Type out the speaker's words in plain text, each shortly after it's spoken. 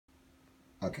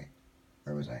Okay,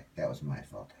 where was I? That was my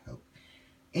fault, I hope.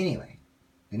 Anyway,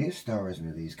 the new Star Wars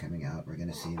movie is coming out. We're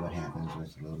gonna see what happens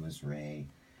with Little Miss Rey,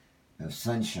 of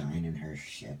Sunshine and her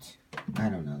shit. I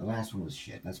don't know. The last one was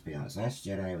shit. Let's be honest. Last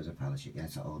Jedi was a pile of shit.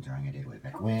 That's an old drawing I did way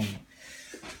back when.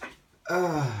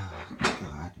 Oh,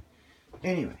 God.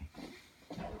 Anyway,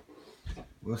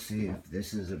 we'll see if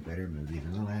this is a better movie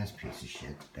than the last piece of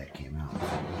shit that came out.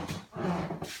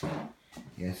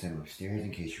 Yes, I'm upstairs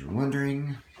in case you were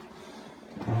wondering.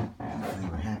 Hopefully you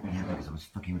were happy because I was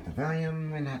fucking with the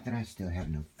volume, and not that I still have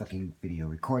no fucking video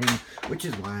recording, which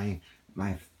is why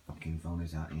my fucking phone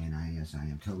is out, and I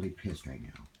am totally pissed right now.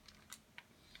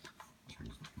 Turn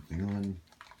this thing on,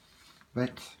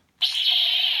 but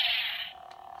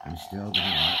I'm still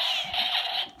gonna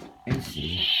watch and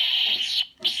see.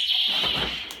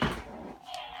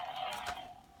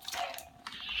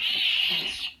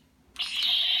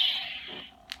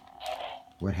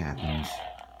 What happens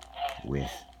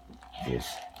with this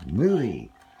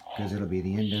movie, because it'll be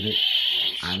the end of it.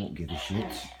 I won't give a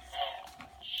shit.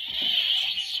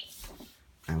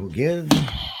 I will give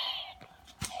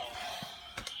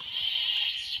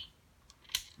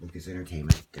Lucas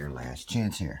Entertainment their last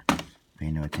chance here.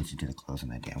 Pay no attention to the clothes on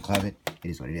that damn closet. It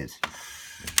is what it is.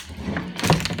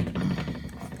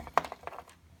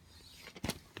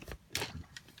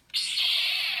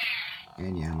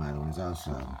 And yeah, my other one is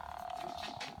also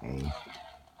a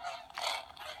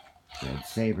red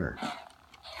saber.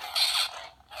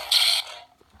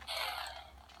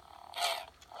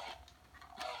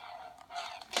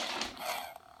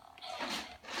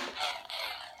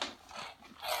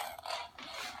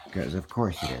 Because of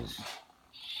course it is.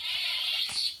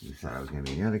 You thought it was going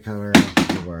to be the other color.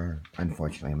 You were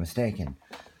unfortunately mistaken.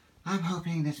 I'm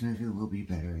hoping this movie will be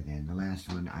better than the last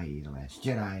one, i.e. The Last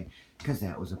Jedi, because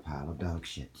that was a pile of dog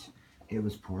shit. It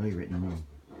was poorly written,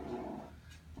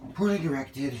 poorly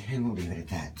directed, and we'll leave it at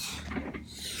that.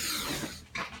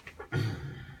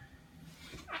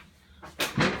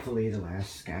 Hopefully The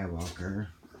Last Skywalker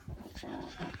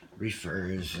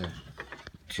refers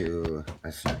to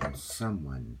a certain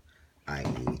someone,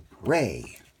 i.e.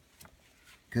 Rey.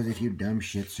 Because if you dumb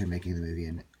shits are making the movie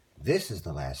and this is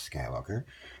The Last Skywalker,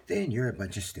 then you're a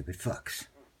bunch of stupid fucks.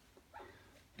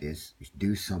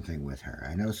 Do something with her.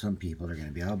 I know some people are going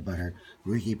to be all butthurt.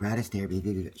 Ricky Bradis there.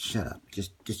 Shut up.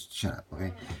 Just shut up,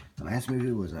 okay? The last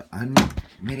movie was an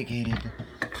unmitigated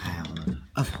pile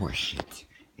of horseshit.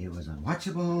 It was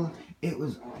unwatchable. It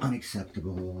was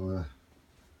unacceptable.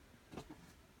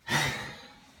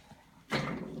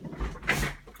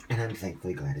 And I'm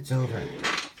thankfully glad it's over.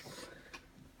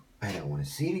 I don't want to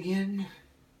see it again.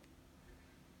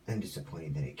 I'm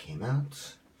disappointed that it came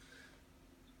out,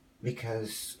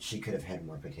 because she could have had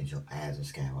more potential as a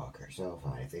Skywalker. So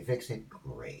fine, if they fix it,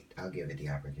 great. I'll give it the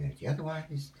opportunity.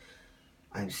 Otherwise,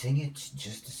 I'm seeing it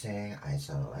just to say I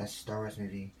saw the last Star Wars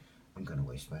movie. I'm gonna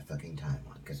waste my fucking time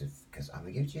on, because I'm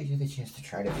gonna give JJ the chance to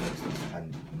try to fix this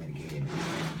unmitigated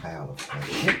pile of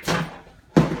shit.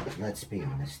 Let's be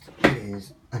honest, it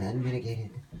is an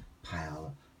unmitigated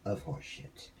pile of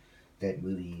horseshit. That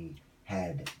movie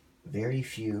had very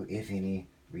few, if any,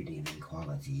 redeeming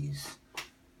qualities.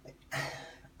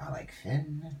 I like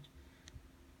Finn.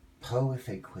 Poe, if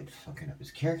they quit fucking up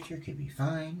his character, could be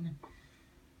fine.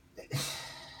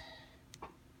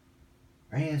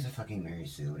 Rey is a fucking Mary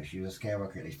Sue, and if she was a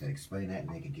Skywalker, at least they'd explain that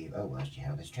and they could give, oh, well, she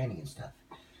had all this training and stuff.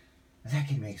 That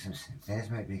could make some sense. That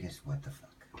is my biggest what the fuck.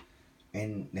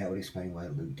 And that would explain why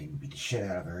Luke didn't beat the shit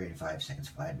out of her in 5 seconds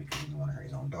flat, because he didn't want to hurt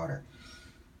his own daughter.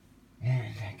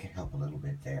 And that could help a little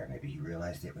bit there. Maybe he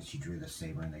realized it when she drew the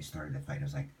saber and they started the fight. It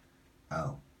was like,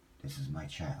 oh, this is my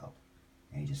child.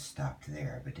 And he just stopped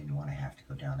there, but didn't want to have to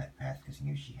go down that path because he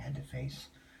knew she had to face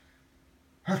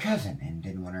her cousin and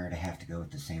didn't want her to have to go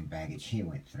with the same baggage he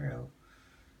went through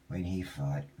when he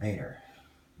fought Vader.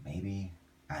 Maybe?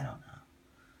 I don't know.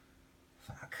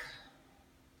 Fuck.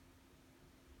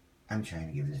 I'm trying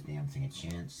to give this damn thing a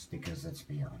chance because, let's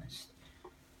be honest,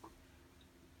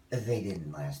 they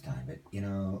didn't last time, but, you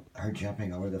know, her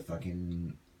jumping over the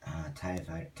fucking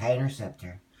TIE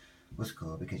Interceptor was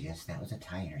cool because, yes, that was a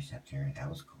TIE Interceptor. That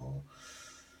was cool.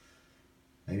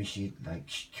 Maybe she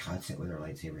cuts it with her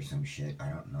lightsaber or some shit. I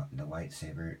don't know. The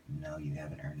lightsaber, no, you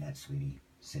haven't earned that, sweetie.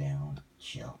 Sit down.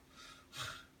 Chill.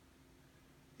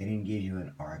 They didn't give you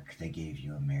an arc. They gave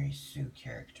you a Mary Sue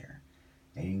character.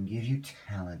 They didn't give you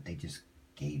talent. They just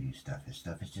gave you stuff. This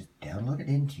stuff is just downloaded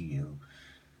into you.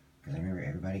 Because I remember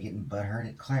everybody getting butthurt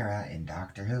at Clara in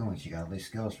Doctor Who when she got all these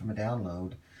skills from a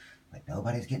download. But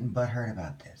nobody's getting butthurt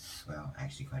about this. Well,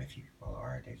 actually quite a few people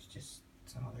are. There's just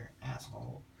some other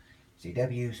asshole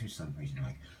CWs who some reason are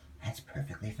like, that's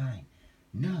perfectly fine.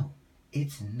 No,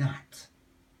 It's not.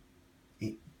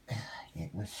 It,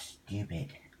 it was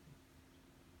stupid.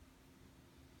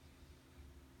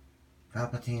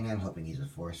 Palpatine, I'm hoping he's a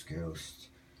Force ghost.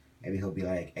 Maybe he'll be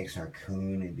like Exar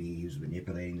Kun, maybe he was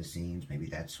manipulating the scenes. Maybe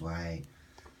that's why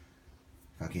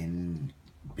fucking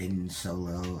Ben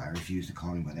Solo, I refuse to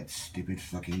call him by that stupid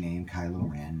fucking name,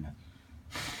 Kylo Ren,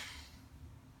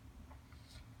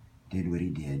 did what he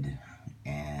did.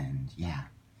 And yeah,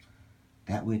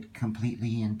 that would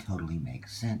completely and totally make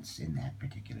sense in that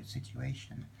particular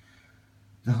situation.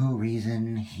 The whole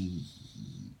reason he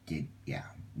did, yeah,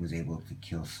 was able to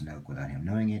kill Snoke without him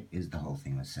knowing it is the whole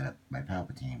thing was set up by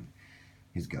Palpatine.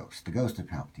 His ghost. The ghost of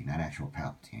Palpatine, not actual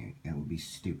Palpatine. It would be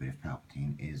stupid if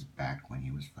Palpatine is back when he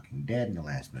was fucking dead in the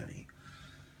last movie.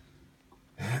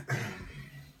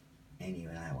 And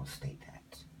even I will state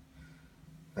that.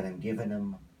 But I'm giving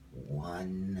him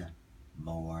one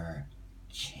more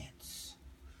chance.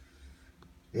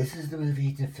 This is the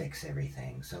movie to fix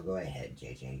everything, so go ahead,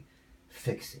 JJ.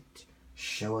 Fix it.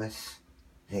 Show us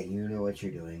that you know what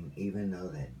you're doing, even though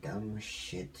that dumb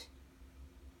shit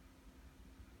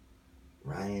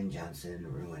Rian Johnson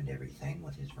ruined everything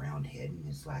with his round head and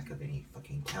his lack of any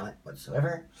fucking talent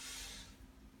whatsoever.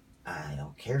 I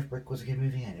don't care if Brick was a good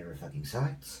movie, I never fucking saw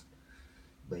it.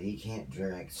 But he can't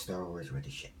direct Star Wars worth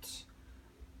of shit.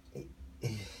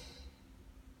 The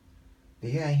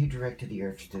guy who directed The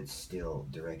Earth Stood Still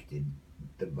directed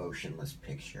The Motionless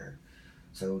Picture.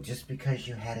 So just because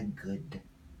you had a good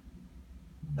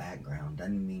background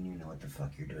doesn't mean you know what the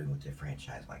fuck you're doing with a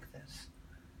franchise like this.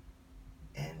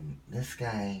 And this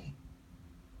guy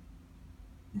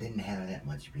didn't have that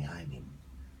much behind him.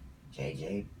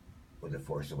 JJ, with The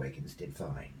Force Awakens, did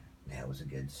fine. That was a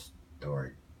good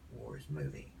Star Wars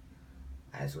movie.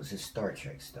 As was his Star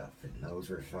Trek stuff, and those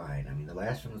were fine. I mean, the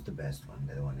last one was the best one,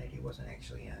 the one that he wasn't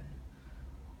actually in.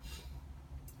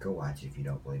 Go watch it if you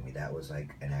don't believe me. That was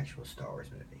like an actual Star Wars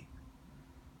movie.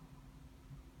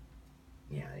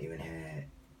 Yeah, it even had,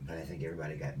 but I think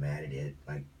everybody got mad at it.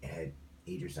 Like, it had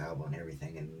Idris Elba and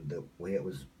everything, and the way it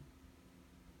was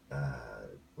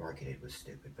marketed was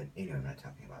stupid. But anyway, I'm not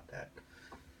talking about that.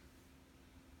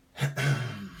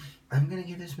 I'm gonna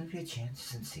give this movie a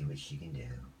chance and see what she can do.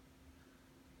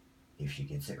 If she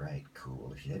gets it right,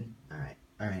 cool. If she didn't, alright.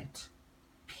 Alright.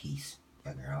 Peace.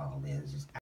 Bugger all is